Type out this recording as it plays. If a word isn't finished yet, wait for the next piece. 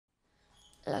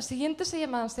La siguiente se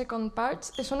llama Second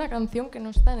Parts, es una canción que no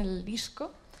está en el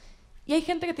disco y hay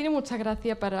gente que tiene mucha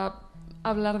gracia para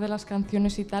hablar de las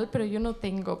canciones y tal, pero yo no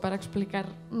tengo para explicar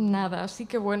nada, así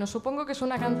que bueno, supongo que es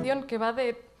una canción que va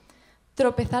de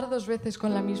tropezar 2 veces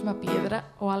con la misma piedra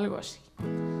o algo así.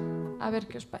 A ver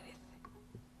qué os parece.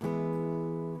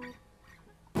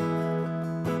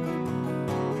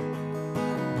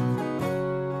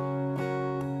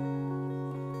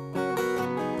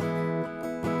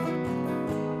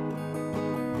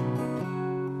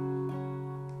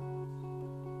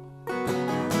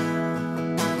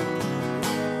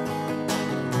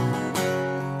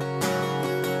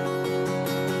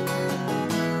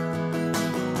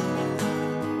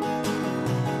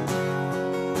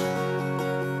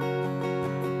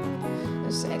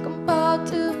 Second part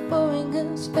to boring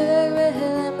and spirit.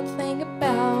 Let me think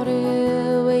about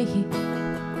it. Wait,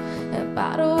 and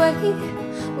by the way,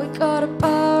 we got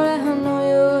apart. I know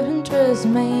your interest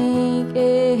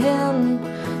making.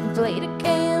 Played a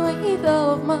game with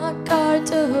all of my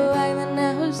cards to act and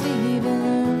I was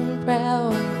even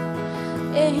proud.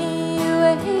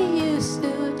 Anyway, you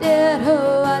stood there,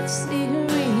 oh, I'd see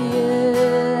real.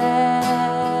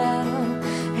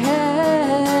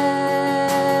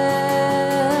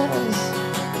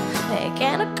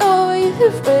 Can I call you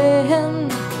a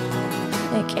friend?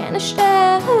 Can I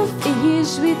share a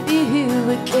feast with you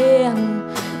again?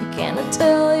 Can I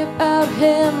tell you about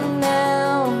him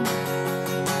now?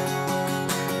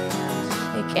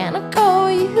 Can I call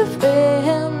you a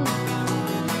friend?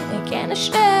 Can I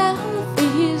share a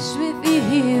feast with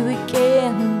you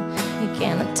again?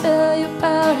 Can I tell you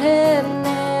about him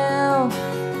now?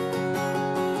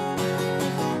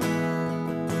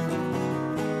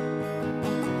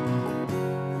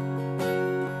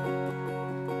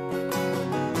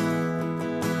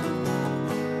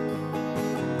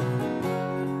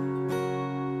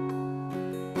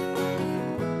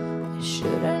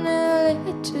 Shouldn't have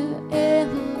let to